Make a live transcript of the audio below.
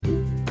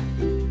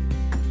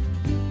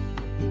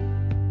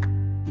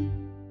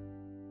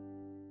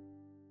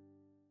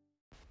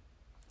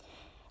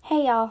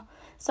Hey y'all,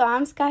 so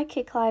I'm Sky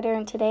Kicklighter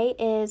and today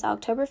is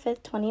October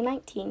 5th,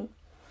 2019,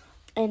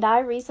 and I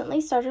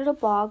recently started a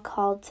blog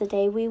called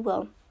Today We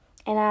Will,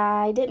 and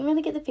I didn't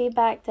really get the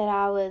feedback that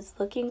I was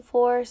looking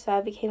for, so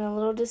I became a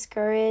little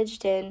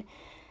discouraged and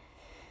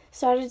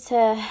started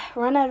to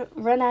run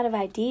out of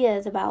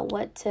ideas about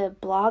what to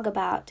blog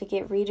about to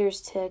get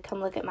readers to come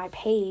look at my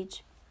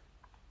page.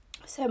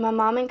 So my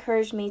mom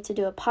encouraged me to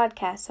do a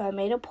podcast, so I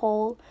made a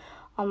poll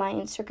on my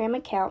Instagram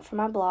account for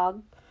my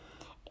blog.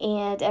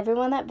 And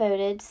everyone that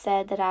voted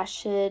said that I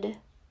should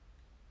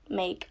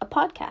make a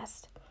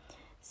podcast.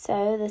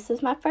 So this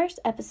is my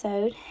first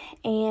episode,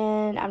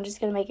 and I'm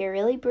just going to make it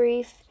really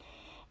brief,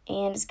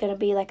 and it's going to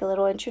be like a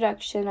little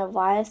introduction of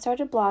why I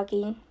started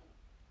blogging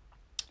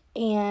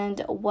and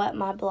what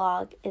my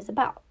blog is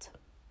about.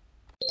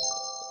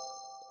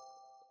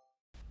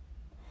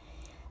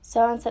 So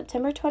on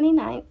September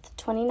 29th,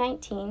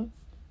 2019,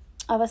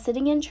 I was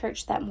sitting in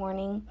church that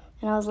morning,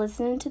 and I was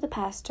listening to the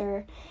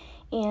pastor,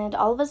 and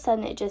all of a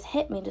sudden, it just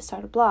hit me to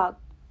start a blog.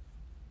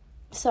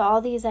 So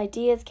all these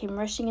ideas came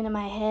rushing into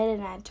my head,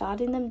 and I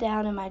jotted them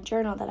down in my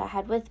journal that I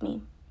had with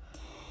me.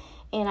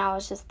 And I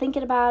was just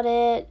thinking about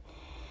it.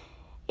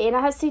 And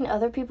I had seen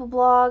other people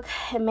blog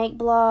and make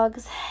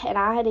blogs, and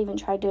I had even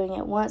tried doing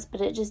it once, but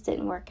it just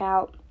didn't work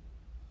out.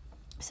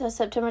 So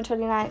September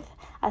 29th,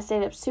 I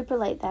stayed up super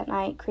late that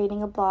night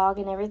creating a blog,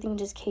 and everything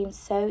just came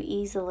so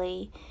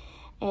easily.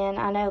 And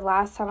I know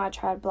last time I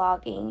tried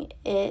blogging,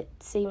 it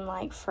seemed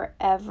like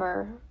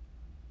forever,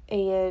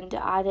 and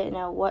I didn't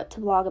know what to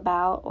blog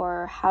about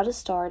or how to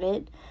start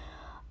it.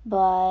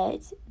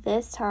 But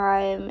this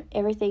time,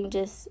 everything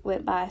just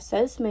went by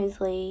so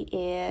smoothly,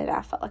 and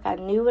I felt like I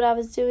knew what I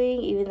was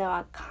doing, even though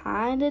I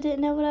kind of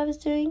didn't know what I was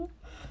doing.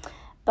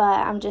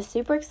 But I'm just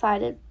super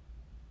excited.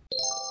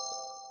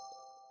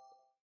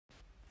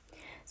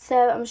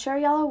 So I'm sure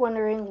y'all are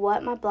wondering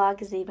what my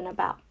blog is even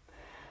about.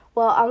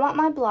 Well, I want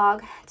my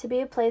blog to be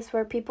a place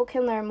where people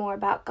can learn more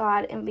about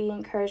God and be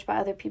encouraged by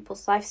other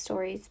people's life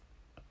stories.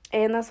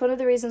 And that's one of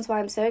the reasons why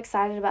I'm so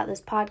excited about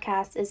this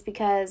podcast, is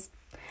because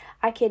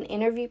I can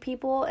interview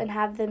people and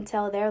have them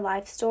tell their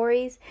life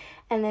stories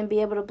and then be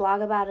able to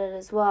blog about it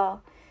as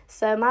well.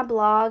 So my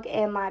blog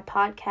and my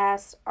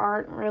podcast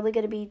aren't really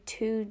going to be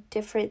two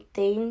different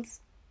things.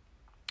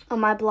 On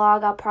my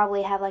blog, I'll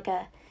probably have like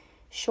a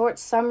short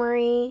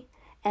summary,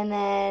 and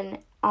then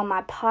on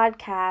my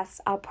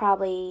podcast, I'll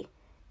probably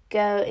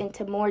go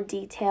into more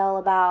detail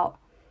about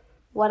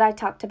what I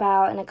talked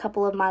about in a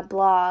couple of my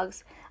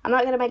blogs. I'm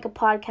not going to make a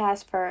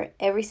podcast for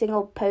every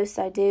single post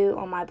I do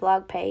on my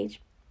blog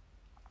page,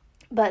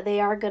 but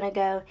they are going to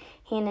go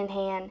hand in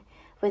hand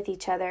with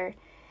each other.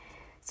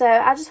 So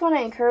I just want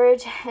to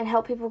encourage and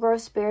help people grow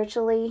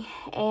spiritually,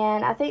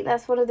 and I think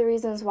that's one of the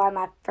reasons why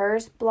my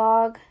first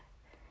blog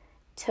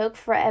took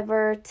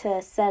forever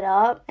to set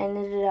up and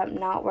ended up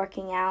not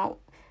working out,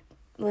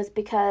 was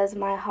because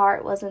my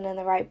heart wasn't in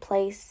the right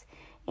place.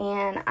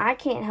 And I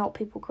can't help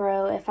people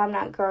grow if I'm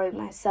not growing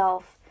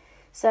myself.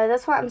 So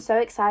that's why I'm so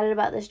excited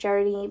about this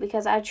journey,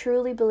 because I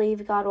truly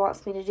believe God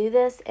wants me to do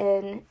this.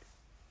 And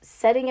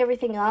setting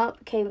everything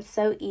up came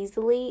so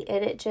easily,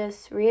 and it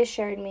just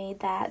reassured me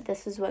that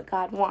this is what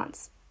God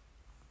wants.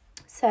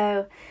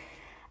 So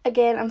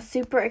again, I'm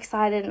super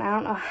excited, and I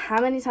don't know how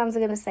many times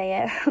I'm going to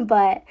say it,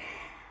 but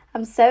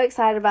I'm so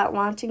excited about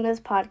launching this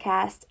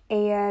podcast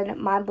and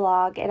my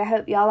blog, and I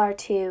hope y'all are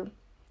too.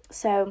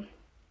 So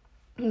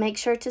make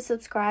sure to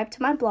subscribe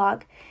to my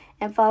blog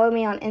and follow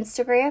me on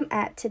Instagram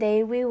at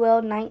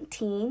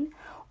TodayWeWill19,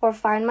 or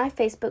find my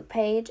Facebook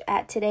page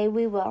at Today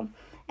We Will.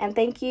 And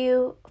thank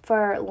you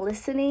for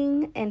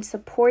listening and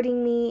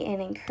supporting me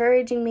and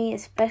encouraging me,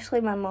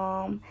 especially my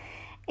mom.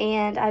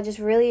 And I just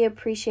really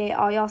appreciate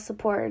all y'all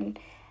support and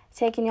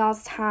taking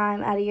y'all's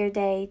time out of your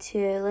day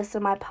to listen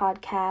to my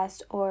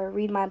podcast or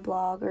read my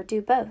blog or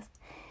do both.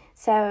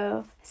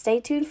 So stay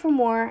tuned for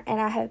more,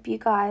 and I hope you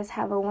guys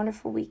have a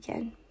wonderful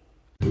weekend.